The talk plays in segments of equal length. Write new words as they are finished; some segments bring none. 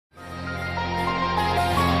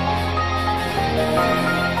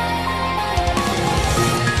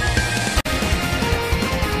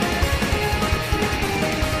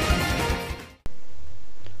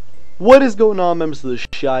What is going on, members of the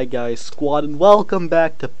Shy Guys Squad, and welcome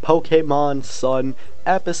back to Pokemon Sun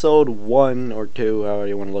episode 1 or 2, however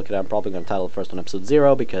you want to look at it. I'm probably going to title the first one episode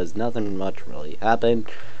 0 because nothing much really happened.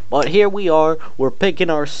 But here we are, we're picking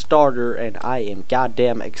our starter, and I am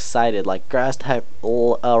goddamn excited. Like, grass type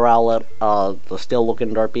Rowlet, still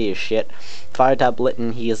looking derpy as shit. Fire type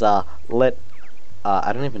Litten, he's lit.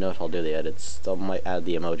 I don't even know if I'll do the edits, so I might add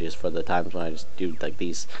the emojis for the times when I just do like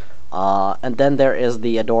these. And then there is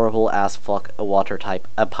the adorable as fuck water type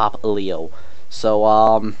Pop Leo.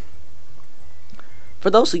 So for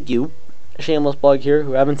those of you, shameless plug here,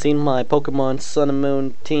 who haven't seen my Pokemon Sun and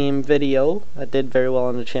Moon team video, that did very well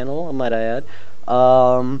on the channel, might I add.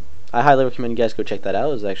 I highly recommend you guys go check that out.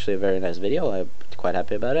 It was actually a very nice video. I'm quite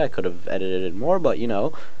happy about it. I could have edited it more, but you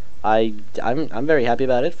know, I'm very happy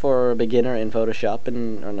about it for a beginner in Photoshop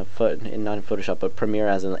and not in Photoshop, but Premiere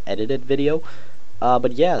as an edited video.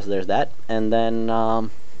 But yeah, so there's that. And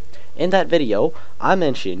then in that video, I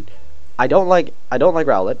mentioned I don't like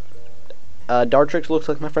Rowlet. Dartrix looks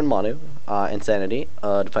like my friend Manu. Insanity,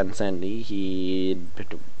 Defend Insanity.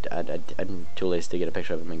 I'm too lazy to get a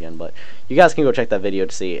picture of him again, but you guys can go check that video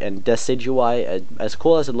to see. And Decidueye, as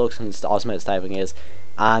cool as it looks and as awesome as typing is,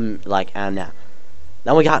 I'm now.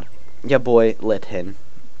 Then we got your boy Litten.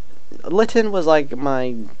 Litten was like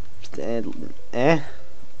my to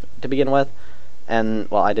begin with. And,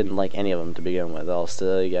 well, I didn't like any of them to begin with. I'll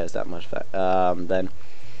tell you guys that much. And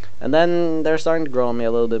then they're starting to grow on me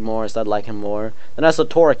a little bit more. I started liking more. Then I saw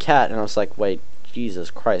Tora Cat, and I was like, wait,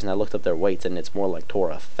 Jesus Christ. And I looked up their weights, and it's more like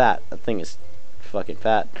Tora Fat. That thing is fucking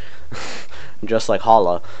fat. Just like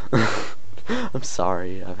Hala. I'm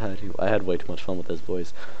sorry. I had way too much fun with his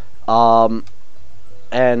voice. And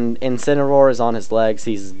Incineroar is on his legs.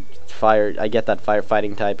 He's fire. I get that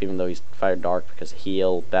firefighting type, even though he's fire dark because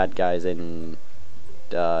heal bad guys in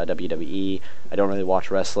WWE. I don't really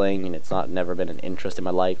watch wrestling, and it's never been an interest in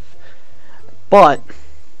my life. But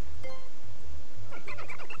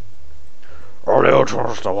Oreo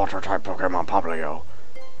chose the water type Pokemon Pop Leo.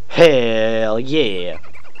 Hell yeah!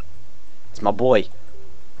 It's my boy.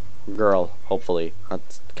 Girl, hopefully.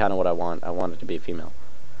 That's kind of what I want. I want it to be a female.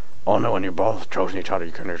 Oh no, when you both chosen each other,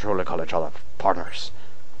 you can truly call each other partners.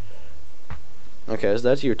 Okay, so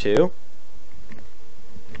that's you two.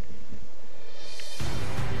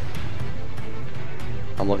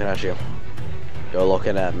 I'm looking at you. You're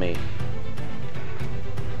looking at me.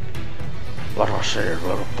 What I say,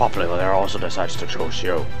 little Pop Leo there also decides to choose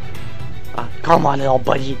you. Come on, little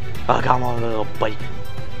buddy. Come on, little buddy.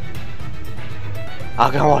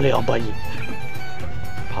 Come on, little buddy.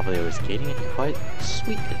 Pop Leo is skating it quite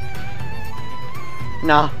sweetly.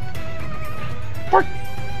 Nah. What?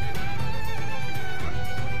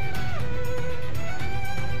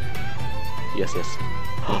 Yes.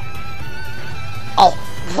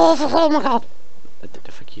 Oh my god!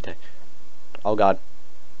 The fuck you do? Oh god.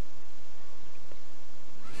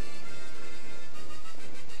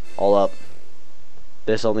 All up.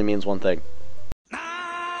 This only means one thing.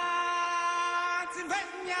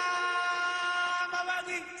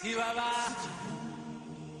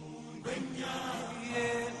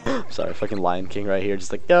 Sorry, fucking Lion King right here,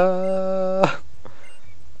 just like So,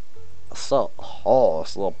 it's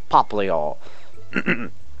a little Pop Leo.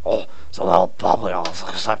 Oh, so little Pop Leo has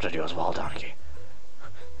accepted you as well, Danekii.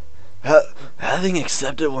 Having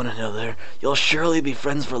accepted one another, you'll surely be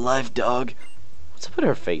friends for life, dog. What's up with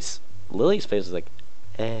her face? Lily's face is like,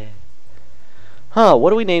 Huh, what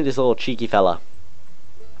do we name this little cheeky fella?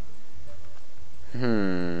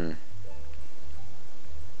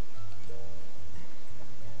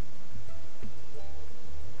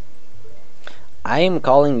 I am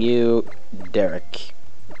calling you Derek.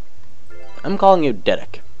 I'm calling you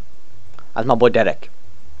Derek. That's my boy Derek.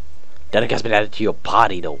 Derek has been added to your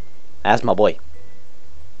party though. That's my boy.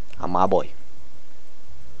 I'm my boy.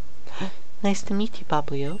 Nice to meet you, Pop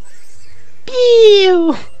Leo.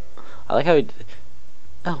 Pew! I like how he...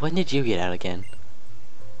 Oh, when did you get out again?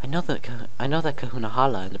 I know that Kahuna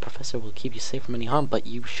Hala and the professor will keep you safe from any harm, but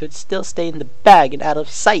you should still stay in the bag and out of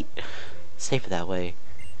sight. Safer that way.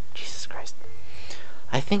 Jesus Christ.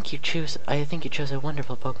 I think you chose a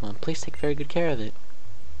wonderful Pokemon. Please take very good care of it.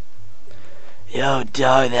 Yo,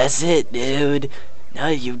 dog, that's it, dude. Now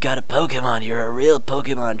that you've got a Pokemon, you're a real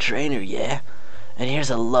Pokemon trainer, yeah? And here's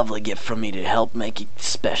a lovely gift from me to help make it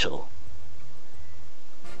special.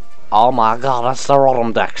 Oh my god, that's the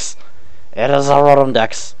Rotom Dex. It is a Rotom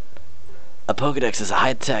Dex. A Pokedex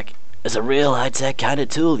is a real high-tech kind of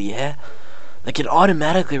tool, yeah? That can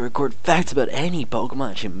automatically record facts about any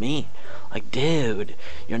Pokemon you meet. Like, dude,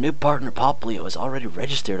 your new partner Pop Leo is already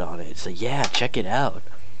registered on it, so yeah, check it out.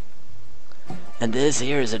 And this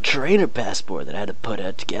here is a trainer passport that I had to put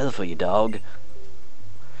together for you, dog.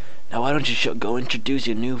 Now why don't you go introduce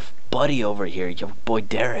your new buddy over here, your boy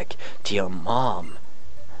Derek, to your mom,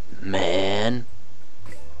 man.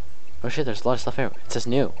 Oh shit, there's a lot of stuff here. It says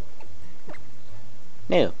new.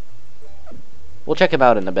 New. We'll check him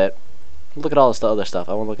out in a bit. Look at all this other stuff.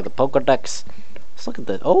 I want to look at the Pokédex. Let's look at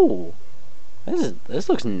the... Oh! This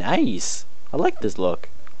looks nice. I like this look.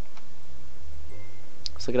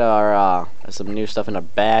 Let's look at our, some new stuff in our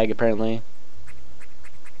bag, apparently.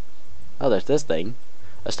 Oh, there's this thing.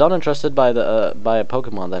 A stone entrusted by a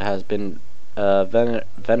Pokemon that has been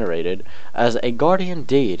venerated as a guardian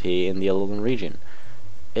deity in the Alola Region.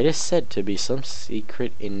 It is said to be some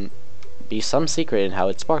secret in how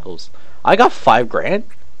it sparkles. I got 5 grand.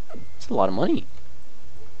 That's a lot of money.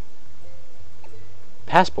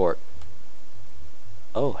 Passport.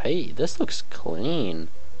 Oh, hey, this looks clean.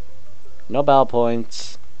 No battle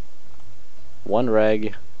points. 1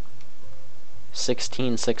 reg.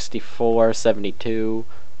 1664.72.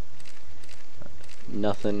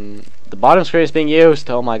 Nothing. The bottom screen is being used.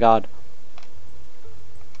 Oh my god.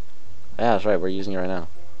 Yeah, that's right. We're using it right now.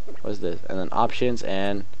 What is this? And then options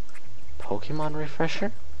and Pokemon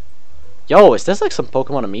refresher. Yo, is this like some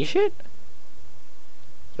Pokemon me shit?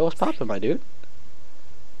 Yo, what's poppin', my dude?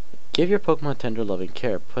 Give your Pokemon tender loving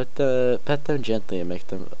care. Pet them gently and make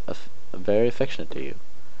them very affectionate to you.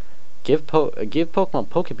 Give Pokemon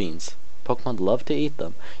Pokebeans. Pokemon love to eat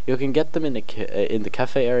them. You can get them in the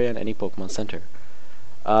cafe area in any Pokemon Center.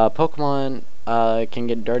 Pokemon can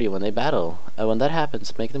get dirty when they battle. When that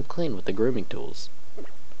happens, make them clean with the grooming tools.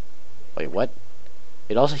 Wait, what?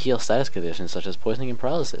 It also heals status conditions such as poisoning and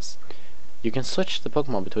paralysis. You can switch the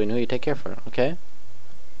Pokemon between who you take care of. Okay?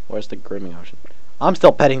 Where's the grooming option? I'm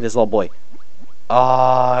still petting this little boy.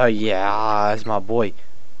 Oh, yeah, that's my boy.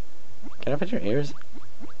 Can I pet your ears?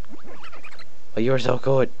 Oh, you are so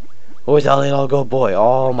good. Who is that little good boy?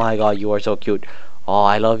 Oh my god, you are so cute. Oh,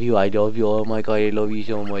 I love you. I love you. Oh my god, I love you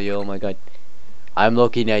so much. Oh my god. I'm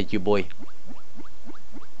looking at you, boy.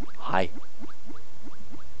 Hi.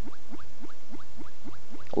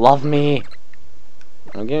 Love me.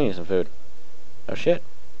 I'm giving you some food. Oh shit.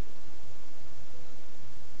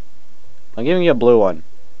 I'm giving you a blue one.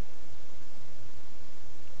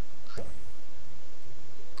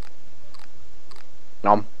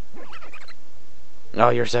 Nom. Oh,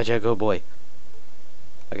 you're such a good boy.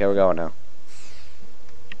 Okay, we're going now.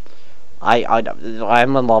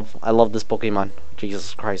 I'm in love. I love this Pokemon.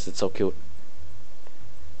 Jesus Christ, it's so cute.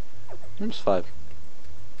 I'm just 5.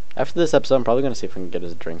 After this episode, I'm probably gonna see if I can get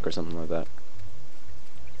us a drink or something like that.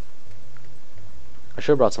 I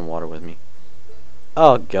should have brought some water with me.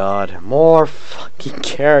 Oh god, more fucking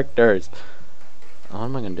characters. Oh, what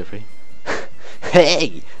am I gonna do for you?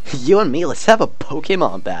 Hey, you and me, let's have a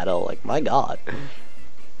Pokemon battle. Like, my god.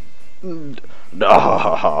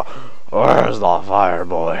 No, where's the fire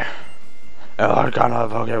boy? What kind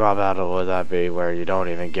of Pokemon battle would that be where you don't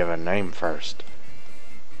even give a name first?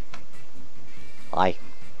 Hi.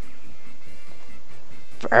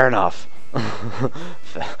 Fair enough.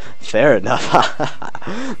 Fair enough.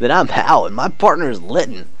 Then I'm Hal and my partner is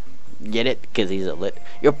Litten. Get it? Because he's a lit.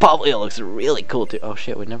 Your Poplio looks really cool too. Oh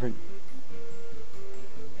shit, we never...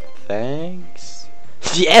 Thanks.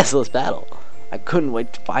 Yes, let's battle. I couldn't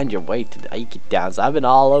wait to find your way to the Ike Downs. I've been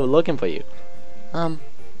all over looking for you. I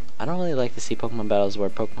don't really like to see Pokemon battles where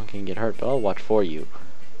Pokemon can get hurt, but I'll watch for you.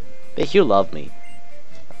 But you love me.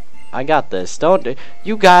 I got this.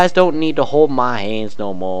 You guys don't need to hold my hands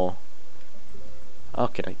no more. Oh,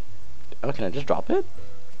 can I just drop it?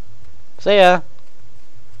 See ya.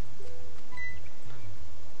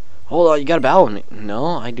 Hold on, you gotta battle me. No,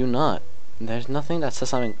 I do not. There's nothing that says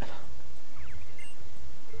something.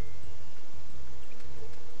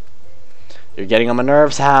 You're getting on my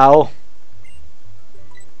nerves, Hal.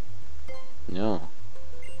 No.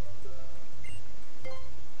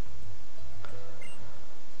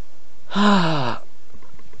 I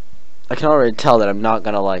can already tell that I'm not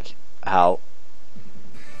gonna like Hal.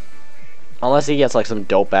 Unless he gets like some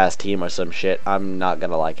dope ass team or some shit, I'm not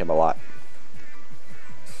gonna like him a lot.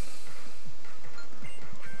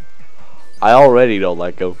 I already don't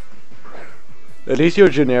like him. At least your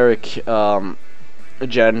generic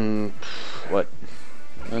Gen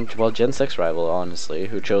 6 rival, honestly,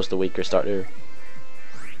 who chose the weaker starter.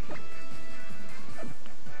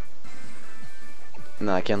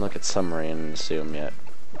 No, I can't look at summary and assume yet.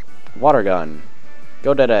 Water gun.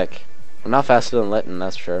 Go Dedek. I'm not faster than Litten,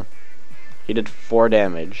 that's for sure. He did 4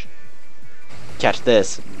 damage. Catch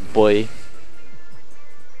this, boy.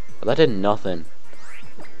 Well, that did nothing.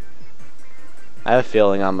 I have a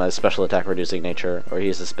feeling I'm a special attack reducing nature, or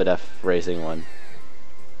he's a Spidef raising one.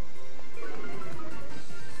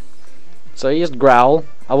 So he used Growl.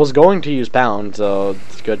 I was going to use Pound, so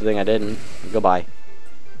it's a good thing I didn't. Goodbye.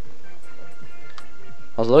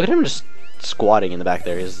 Also, look at him just squatting in the back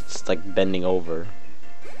there. He's just like bending over.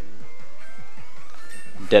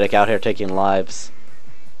 Danekii out here taking lives.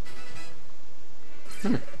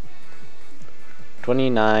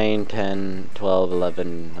 29, 10, 12,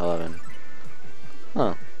 11, 11.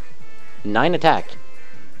 Huh. 9 attack.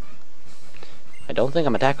 I don't think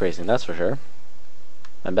I'm attack racing, that's for sure.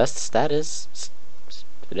 My best stat is...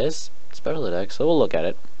 It is special attack, so we'll look at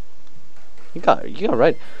it. You got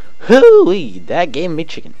right. Hooey! That gave me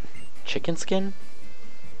chicken. Chicken skin?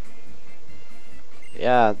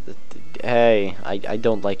 Yeah, hey, I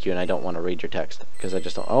don't like you and I don't want to read your text. Because I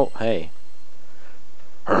just don't... Oh, hey.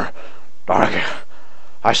 Danekii,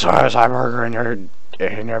 I saw a hamburger in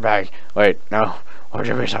your bag. Wait, no. Would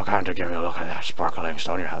you be so kind to give me a look at that sparkling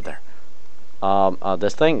stone you have there?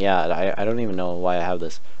 This thing? Yeah, I don't even know why I have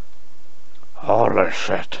this. Holy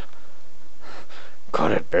shit.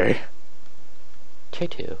 Could it be?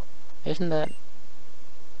 K2. Isn't that...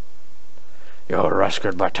 You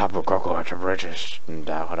rescued my Tapu Koko at the bridges. Isn't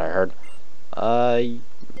that what I heard?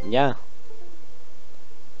 Yeah.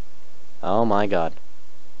 Oh my god.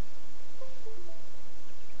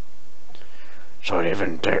 So it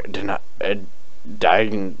even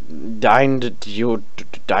dying to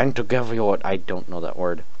give you what? I don't know that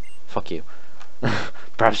word. Fuck you.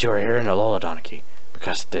 Perhaps you are here in Alola, Danekii,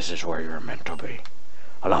 because this is where you're meant to be.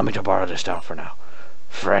 Allow me to borrow this down for now.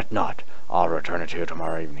 Fret not, I'll return it to you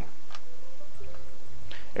tomorrow evening.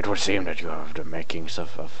 It would seem that you have the makings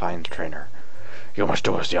of a fine trainer. You must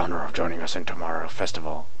do us the honor of joining us in tomorrow's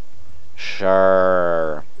festival.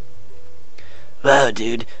 Sure. Wow,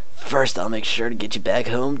 dude. First, I'll make sure to get you back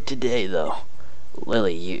home today, though.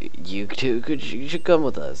 Lily, you two, you should come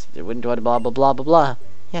with us. It wouldn't do blah, blah, blah, blah, blah.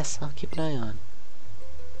 Yes, I'll keep an eye on.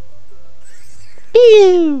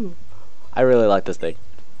 Ew! I really like this thing.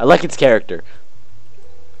 I like its character.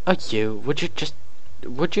 Oh, would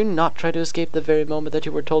you not try to escape the very moment that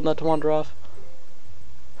you were told not to wander off?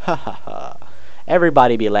 Ha ha ha.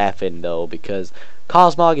 Everybody be laughing, though, because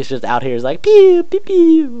Cosmog is just out here is like, pew, pew,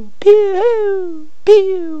 pew, pew,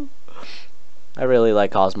 pew. I really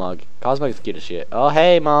like Cosmog. Cosmog is cute as shit. Oh,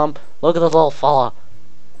 hey, Mom. Look at this little fella.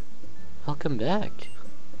 Welcome back.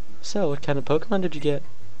 So, what kind of Pokemon did you get?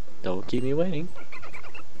 Don't keep me waiting.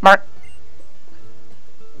 Mark.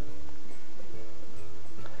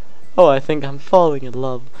 Oh, I think I'm falling in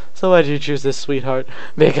love. So why did you choose this, sweetheart?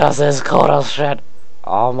 Because it's cold as shit.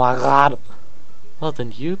 Oh my god. Well,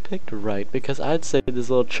 then you picked right, because I'd say this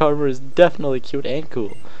little charmer is definitely cute and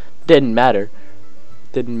cool. Didn't matter.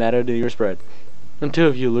 Didn't matter to your spread. The two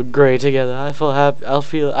of you look great together. I feel happy.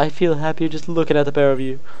 I feel happy just looking at the pair of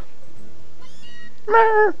you.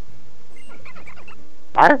 Well,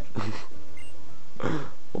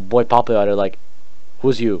 Boy Papa out there like,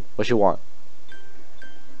 who's you? What you want?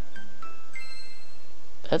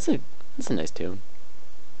 That's a nice tune.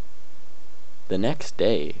 The next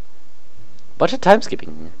day. Bunch of time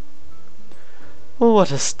skipping here. Oh,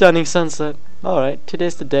 what a stunning sunset. Alright,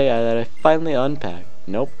 today's the day that I finally unpack.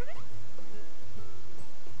 Nope.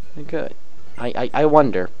 Good. I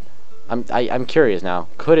wonder. I'm curious now.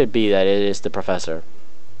 Could it be that it is the professor?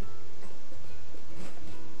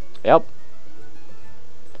 Yep.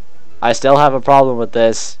 I still have a problem with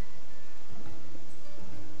this.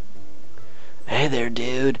 Hey there,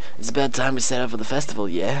 dude. It's about time we set up for the festival,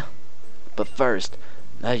 yeah? But first,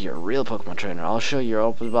 now that you're a real Pokemon trainer, I'll show you your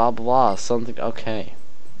open blah blah blah something. Okay.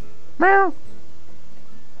 meow.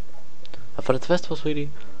 Have fun at the festival, sweetie.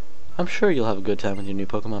 I'm sure you'll have a good time with your new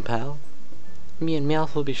Pokemon pal. Me and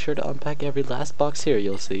Meowth will be sure to unpack every last box here,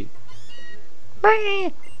 you'll see.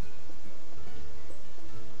 Meow.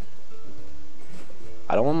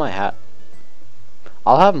 I don't want my hat.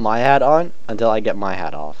 I'll have my hat on until I get my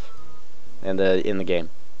hat off. In the game.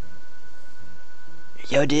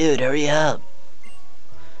 Yo, dude, hurry up.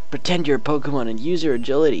 Pretend you're a Pokemon and use your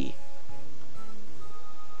agility.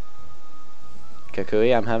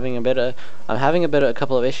 Kukui, I'm having a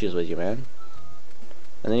couple of issues with you, man.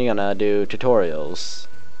 And then you're gonna do tutorials.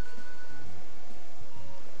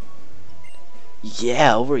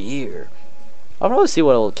 Yeah, over here. I'll probably see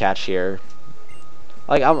what it'll catch here.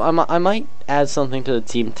 Like I might add something to the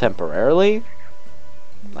team temporarily.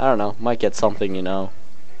 I don't know. Might get something, you know.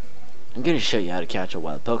 I'm gonna show you how to catch a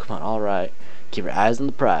wild Pokemon. Alright. Keep your eyes on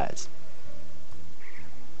the prize.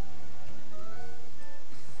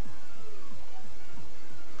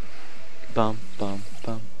 Bum bum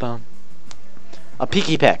bum bum. A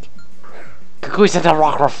Peaky Peck. Kukui sent a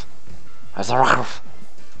Rockruff. That's a Rockruff.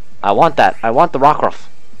 I want that. I want the Rockruff.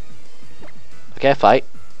 Okay, fight.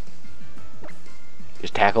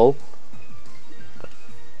 Just tackle.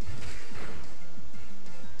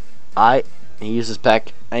 He uses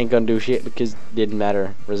peck. I ain't gonna do shit because didn't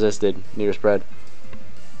matter. Resisted. Near spread.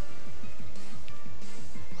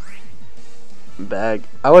 Bag.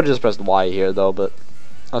 I would have just pressed Y here though, but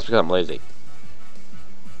that's because I'm lazy.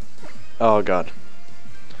 Oh god.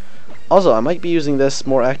 Also, I might be using this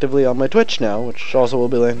more actively on my Twitch now, which also will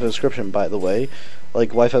be linked in the description, by the way. Like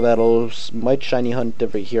Wi-Fi battles, might shiny hunt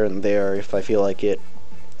every here and there if I feel like it.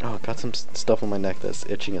 Oh, got some stuff on my neck that's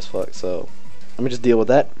itching as fuck, so let me just deal with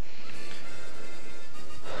that.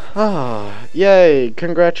 Ah, yay,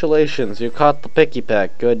 congratulations, you caught the picky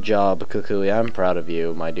peck. Good job, Kukui, I'm proud of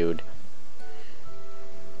you, my dude.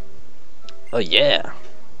 Oh yeah.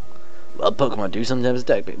 Well, Pokemon do sometimes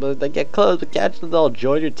attack people if they get close, but catching them all,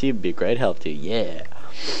 join your team would be a great help to you, yeah.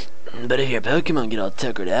 But if your Pokemon get all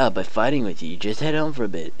tuckered out by fighting with you, just head home for a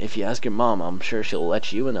bit. If you ask your mom, I'm sure she'll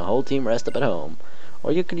let you and the whole team rest up at home.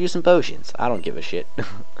 Or you could use some potions, I don't give a shit.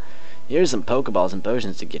 Here's some Pokeballs and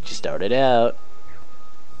potions to get you started out.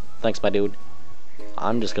 Thanks, my dude.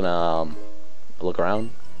 I'm just gonna look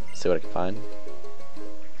around, see what I can find.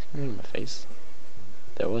 My face.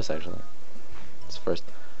 There was actually. It's first.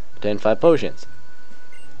 Obtain 5 potions.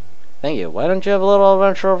 Thank you. Why don't you have a little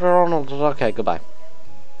adventure of your own? Okay, goodbye.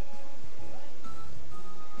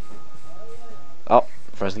 Oh,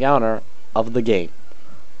 first encounter of the game.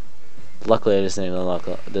 Luckily, this ain't a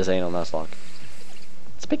Nuzlocke.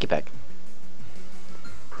 It's a picky peck.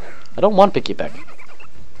 I don't want picky peck.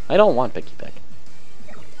 I don't want picky peck.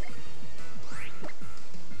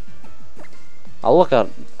 I'll look at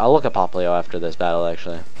Poplio after this battle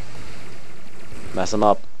actually. Mess him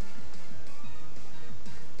up.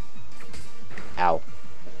 Ow.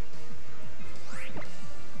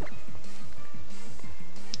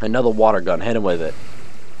 Another water gun, hit him with it.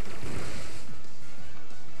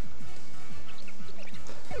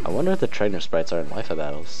 I wonder if the trainer sprites are in Wi-Fi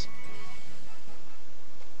battles.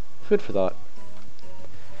 Food for thought.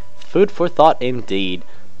 Food for thought indeed.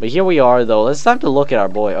 But here we are though. It's time to look at our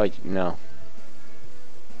boy. Oh no.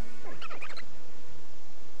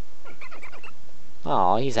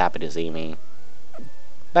 Oh, he's happy to see me.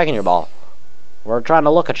 Back in your ball. We're trying to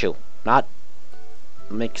look at you, not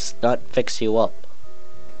fix you up.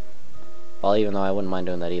 Well, even though I wouldn't mind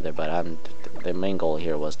doing that either, but the main goal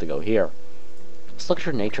here was to go here. Let's look at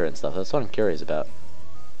your nature and stuff. That's what I'm curious about.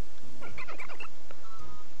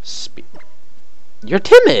 You're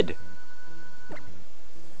timid.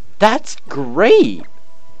 That's great.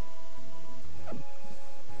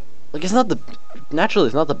 Like naturally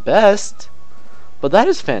it's not the best, but that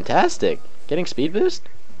is fantastic. Getting speed boost?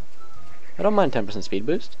 I don't mind 10% speed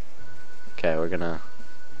boost. Okay, we're gonna.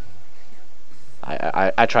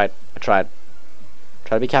 I tried. Tried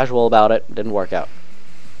to be casual about it. Didn't work out.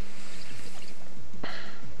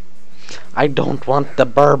 I don't want the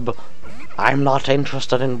burb. I'm not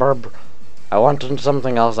interested in burb. I want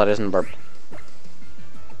something else that isn't burb.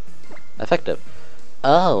 Effective.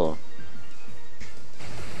 Oh.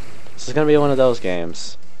 This is gonna be one of those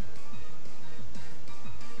games.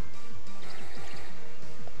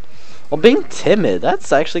 Well, being timid,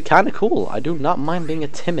 that's actually kind of cool. I do not mind being a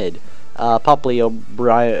timid Poplio,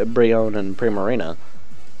 Brion, and Primarina.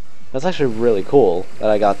 That's actually really cool that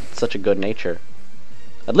I got such a good nature.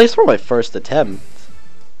 At least for my first attempt.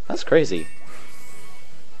 That's crazy.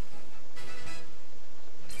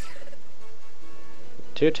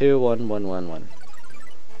 Two, 1, 1, 1, 1.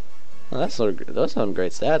 Well, those sound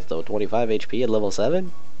great stats though. 25 HP at level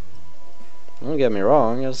 7. Don't get me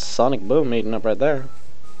wrong. There's Sonic Boom eating up right there.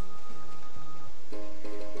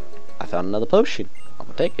 I found another potion. I'm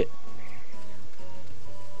gonna take it.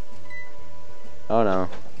 Oh no.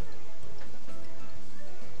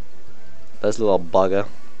 This little bugger.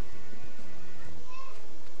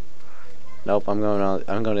 Nope, I'm going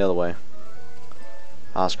the other way.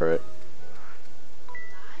 Ah, screw it.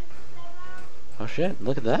 Oh shit,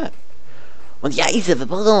 look at that. When the eyes of a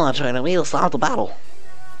Pokemon trainer, we'll start the battle.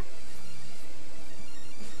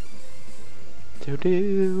 Do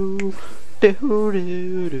do do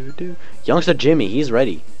do do do. Youngster Jimmy, he's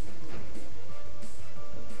ready.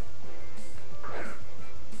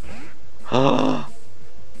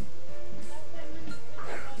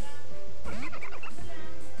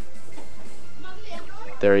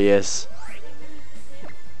 There he is.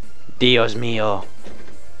 Dios mío.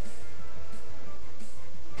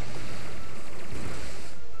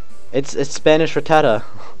 It's Spanish for Tata.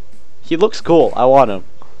 He looks cool. I want him.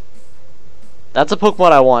 That's a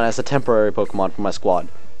Pokemon I want as a temporary Pokemon for my squad.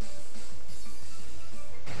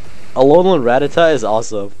 Alolan Rattata is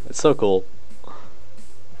awesome. It's so cool.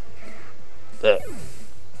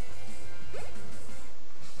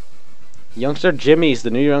 Youngster Jimmy's the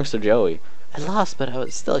new youngster Joey. I lost, but it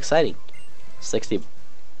was still exciting. 60.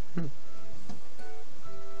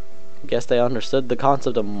 Guess they understood the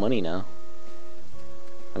concept of money now.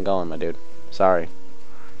 I'm going, my dude. Sorry.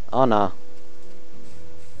 Oh, nah.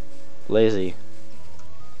 Lazy.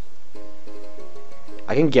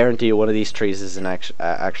 I can guarantee you one of these trees is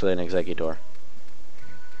actually an Executor.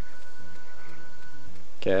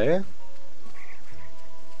 Okay.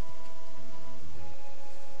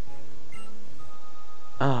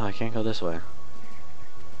 Oh, I can't go this way.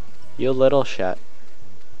 You little shit.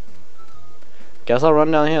 Guess I'll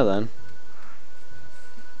run down here then.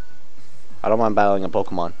 I don't mind battling a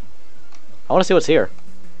Pokemon. I want to see what's here.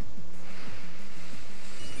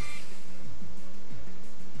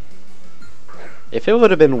 If it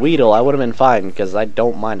would have been Weedle, I would have been fine, because I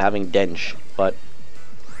don't mind having Dench, but...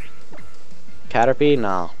 Caterpie?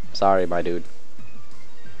 Nah. Sorry, my dude.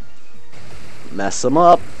 Mess him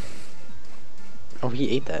up. Oh,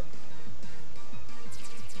 he ate that.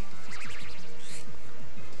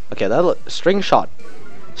 Okay, that String Shot.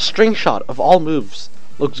 String Shot, of all moves,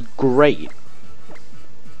 looks great.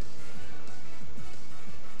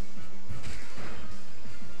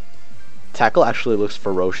 Tackle actually looks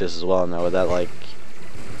ferocious as well now with that, like,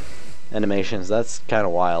 animations. That's kind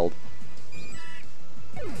of wild.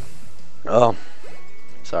 Oh.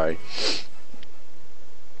 Sorry.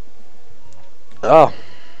 Oh.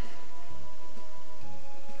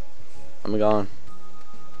 I'm gone.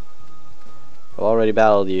 I've already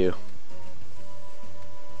battled you.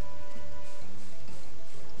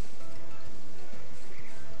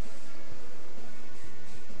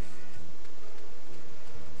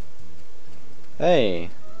 Hey.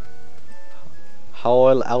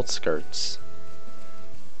 Howl Outskirts.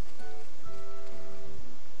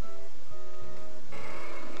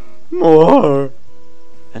 More.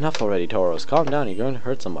 Enough already, Tauros. Calm down. You're going to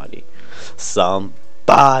hurt somebody.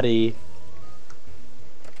 Somebody.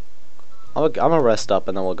 I'm gonna rest up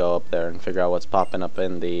and then we'll go up there and figure out what's popping up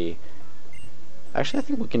in the... Actually, I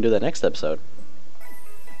think we can do that next episode.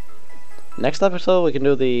 Next episode, we can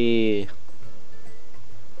do the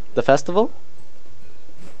festival.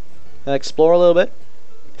 And explore a little bit.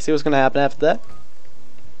 See what's gonna happen after that.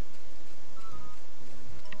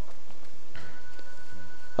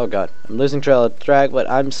 Oh god, I'm losing trail of track, but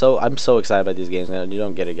I'm so excited about these games now. You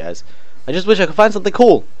don't get it, guys. I just wish I could find something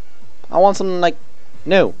cool. I want something like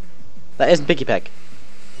new. That isn't Picky Peck.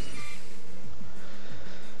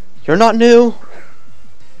 You're not new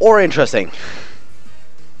or interesting.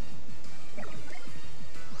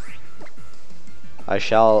 I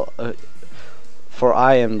shall, for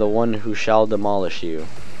I am the one who shall demolish you.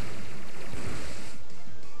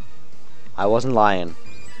 I wasn't lying.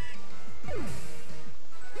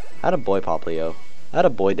 Atta boy, Poplio.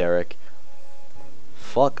 Atta boy, Derek.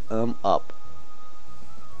 Fuck 'em up.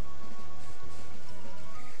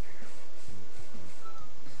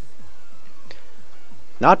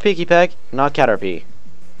 Not Picky Peck, not Caterpie.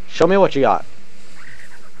 Show me what you got.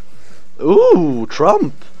 Ooh,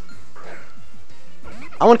 Trump.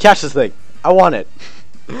 I want to catch this thing. I want it.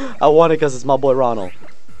 I want it because it's my boy Ronald.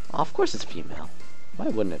 Oh, of course it's female. Why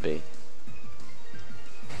wouldn't it be?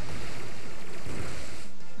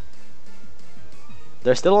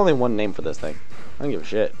 There's still only one name for this thing. I don't give a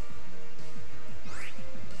shit.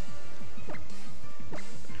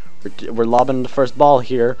 We're lobbing the first ball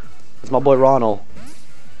here. It's my boy Ronald.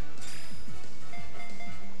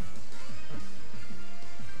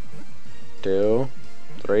 Two,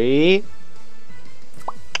 three.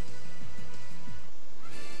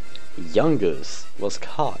 Youngus was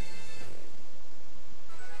caught.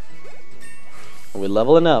 We're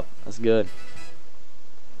leveling up. That's good.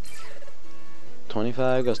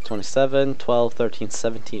 25 goes 27, 12, 13,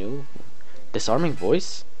 17. Ooh. Disarming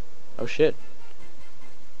voice? Oh shit.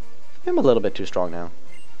 I'm a little bit too strong now.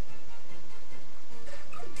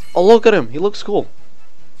 Oh, look at him. He looks cool.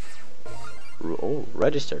 Oh,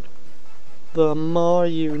 registered. The more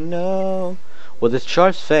you know. With its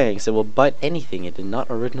sharp fangs, it will bite anything it did not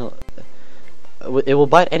originally. It will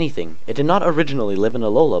bite anything. It did not originally live in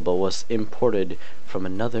Alola, but was imported from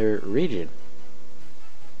another region.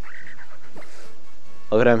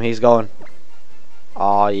 Look at him, he's going.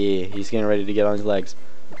 Aw, yeah, he's getting ready to get on his legs.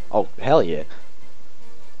 Oh, hell yeah.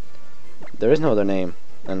 There is no other name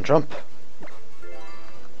than Trump.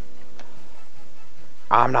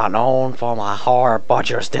 I'm not known for my heart, but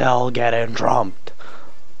you're still getting trumped.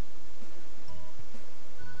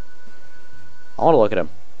 I want to look at him.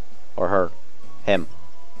 Or her. Him.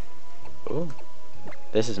 Ooh.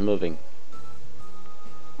 This is moving.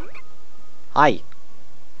 Hi.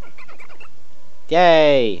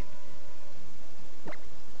 Yay.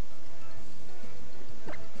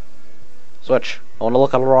 Switch. I want to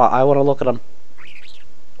look at I want to look at him.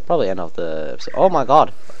 Probably end off the episode. Oh my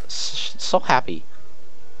god. So happy.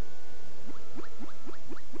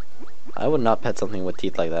 I would not pet something with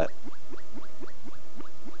teeth like that.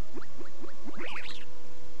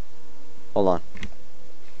 Hold on.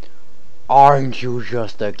 Aren't you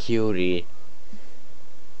just a cutie?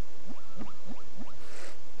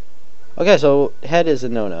 Okay, so head is a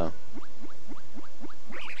no-no.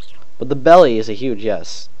 But the belly is a huge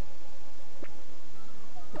yes.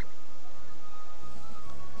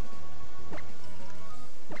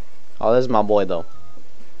 Oh, this is my boy, though.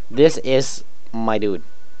 This is my dude.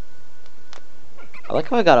 I like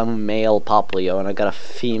how I got a male Poplio and I got a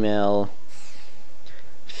female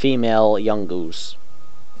young goose.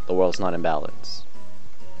 The world's not in balance.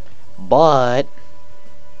 But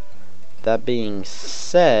that being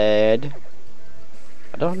said,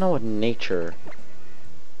 I don't know what nature.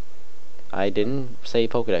 I didn't say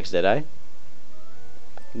Pokedex, did I?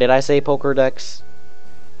 Did I say Pokedex?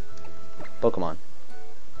 Pokemon.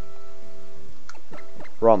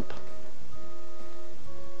 Rump.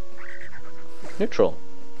 Neutral.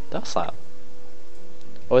 Docile.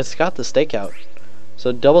 Oh, it's got the stakeout. So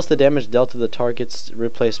it doubles the damage dealt to the target's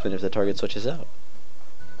replacement if the target switches out.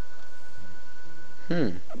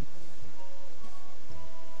 Now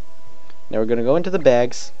we're gonna go into the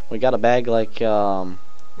bags. We got a bag like, got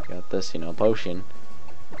this, you know, potion.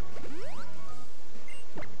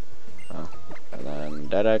 Oh, and then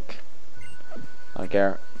Dedek. I don't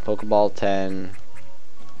care. Pokeball 10.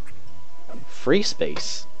 Free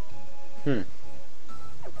space. We'll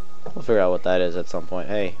figure out what that is at some point.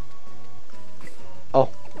 Hey. Oh.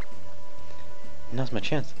 Now's my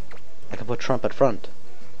chance. I can put Trump at front.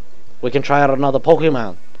 We can try out another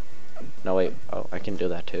Pokemon. No, wait. Oh, I can do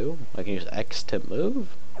that too? I can use X to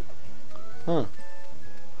move? Huh.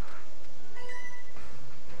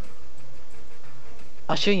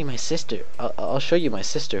 I'll show you my sister. I'll show you my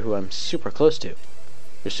sister who I'm super close to.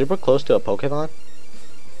 You're super close to a Pokemon?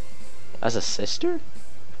 As a sister?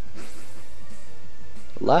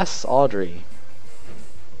 Les Audrey.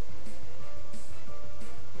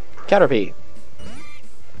 Caterpie.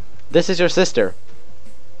 This is your sister.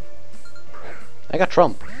 I got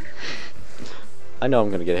Trump. I know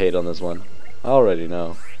I'm gonna get hate on this one. I already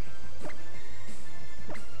know.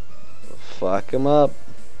 Fuck him up.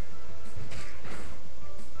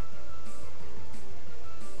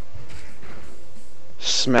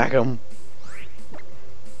 Smack him.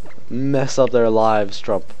 Mess up their lives,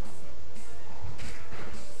 Trump.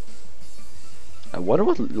 I wonder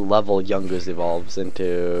what level Youngus evolves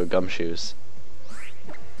into Gumshoes.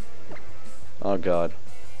 Oh god.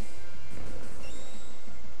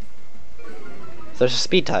 There's a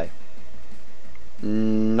speed type.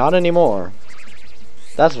 Not anymore.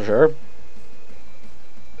 That's for sure.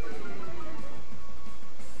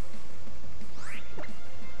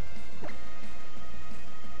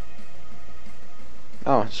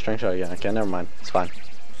 Oh, string shot again. Okay, never mind. It's fine.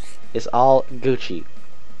 It's all Gucci.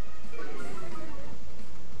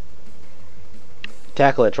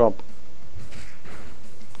 Tackle it, Trump.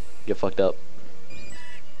 Get fucked up.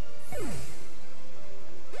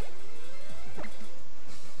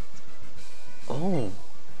 Oh.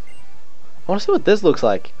 I want to see what this looks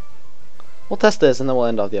like. We'll test this and then we'll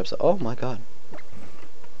end off the episode. Oh my god.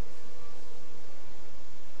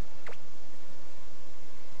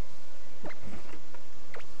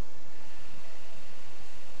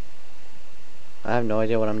 I have no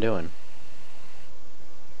idea what I'm doing.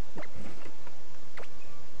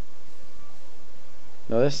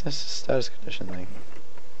 No, this is a status condition thing.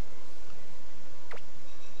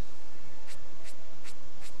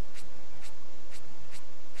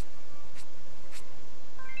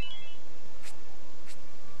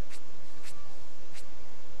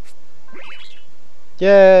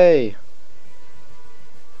 Yay!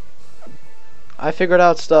 I figured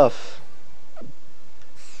out stuff.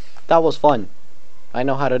 That was fun. I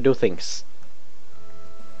know how to do things.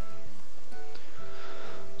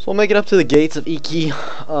 So we'll make it up to the gates of Iki.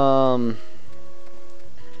 I'll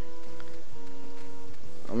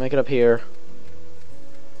make it up here.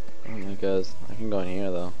 Because I can go in here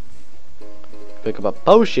though. Pick up a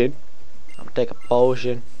potion. I'm gonna take a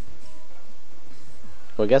potion.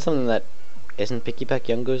 We'll get something that isn't Picky Peck,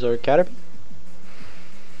 Youngus, or Caterpie.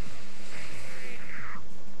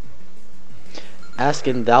 Ask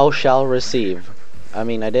and thou shalt receive. I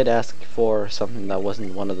mean, I did ask for something that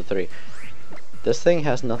wasn't one of the three. This thing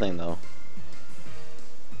has nothing though.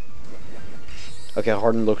 Okay,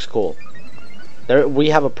 Harden looks cool. There, we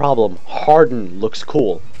have a problem. Harden looks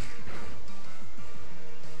cool.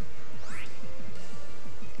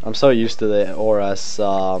 I'm so used to the ORS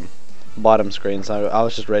bottom screen, so I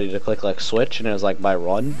was just ready to click like switch, and it was like by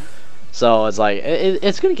run. So it's like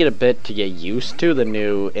it's gonna get a bit to get used to the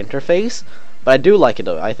new interface, but I do like it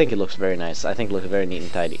though. I think it looks very nice. I think it looks very neat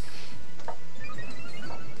and tidy.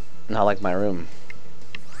 Not like my room.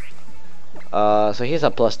 So he's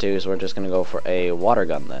at +2, so we're just gonna go for a water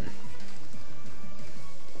gun then.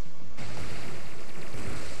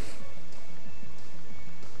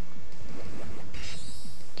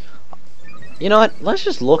 You know what? Let's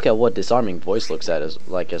just look at what disarming voice looks at as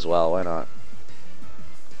well. Why not?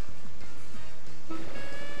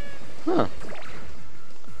 Huh?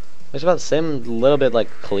 It's about the same, a little bit like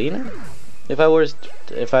cleaner. If I were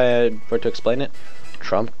to explain it,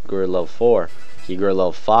 Trump grew level 4. He grew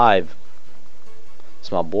level 5.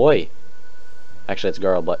 It's my boy. Actually, it's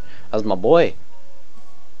girl, but that's my boy.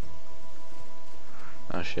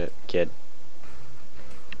 Oh shit, kid.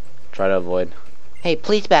 Try to avoid. Hey,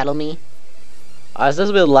 please battle me. So this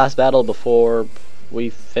will be the last battle before we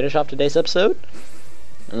finish off today's episode.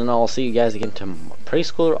 And then I'll see you guys again to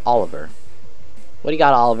Preschooler Oliver. What do you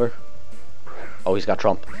got, Oliver? Oh, he's got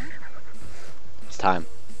Trump. It's time.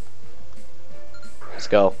 Let's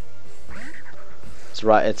go. It's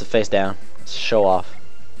right. It's a face down. It's a show off.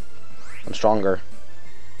 I'm stronger.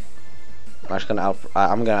 I'm gonna out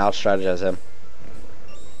strategize him.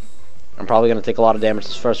 I'm probably gonna take a lot of damage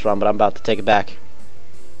this first round, but I'm about to take it back.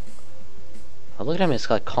 Oh, look at him, it's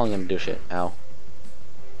like calling him to do shit. Ow.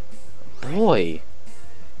 Boy.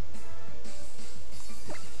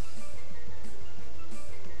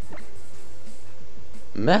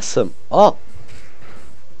 Mess him up.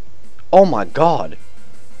 Oh my god.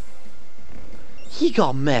 He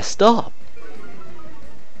got messed up.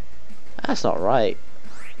 That's not right.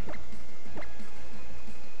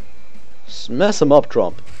 Mess him up,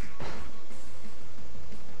 Trump.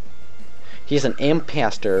 He's an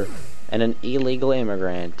imposter and an illegal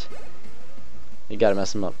immigrant. You gotta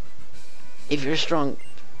mess him up. If you're strong,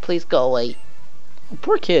 please go away. Oh,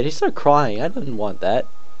 poor kid, he started crying. I didn't want that.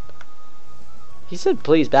 He said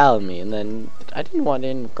please battle me, and then I didn't want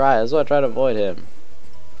him to cry, so I tried to avoid him.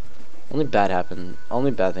 Only bad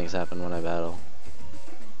things happen when I battle.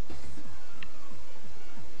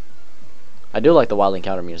 I do like the wild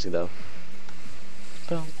encounter music though.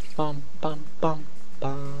 Bum bum bum bum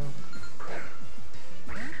bum.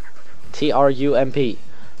 TRUMP.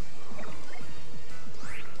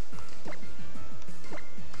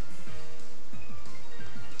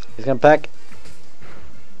 He's gonna peck.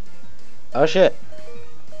 Oh shit.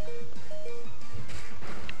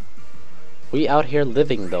 We out here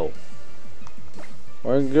living though.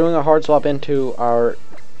 We're doing a hard swap into our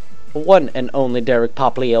one and only Derek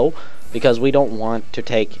Poplio because we don't want to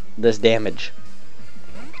take this damage.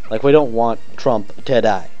 Like, we don't want Trump to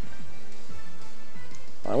die.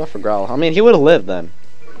 I went for Growl. I mean, he would have lived then.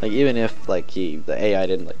 Like, even if, like, the AI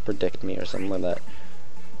didn't, like, predict me or something like that.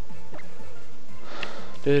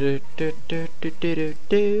 Do do do do do do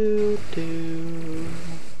do do.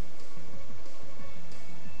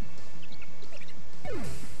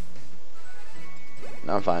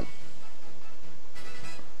 No, I'm fine.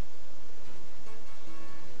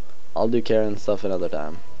 I'll do Karen stuff another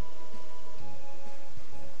time.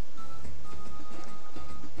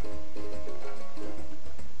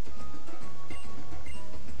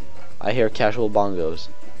 I hear casual bongos.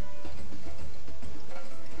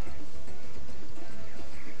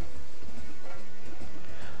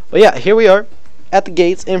 But yeah, here we are at the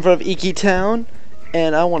gates in front of Iki Town,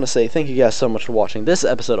 and I want to say thank you guys so much for watching this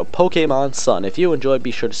episode of Pokemon Sun. If you enjoyed,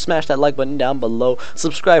 be sure to smash that like button down below,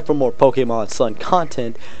 subscribe for more Pokemon Sun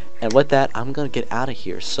content, and with that, I'm gonna get out of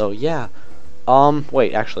here. So yeah,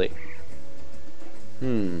 wait, actually,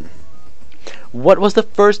 what was the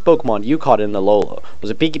first Pokemon you caught in Alola? Was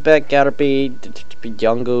it Pikipek, Caterpie,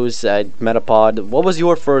 Yungoos, Metapod? What was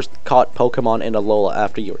your first caught Pokemon in Alola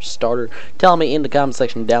after your starter? Tell me in the comment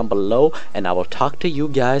section down below, and I will talk to you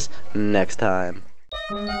guys next time.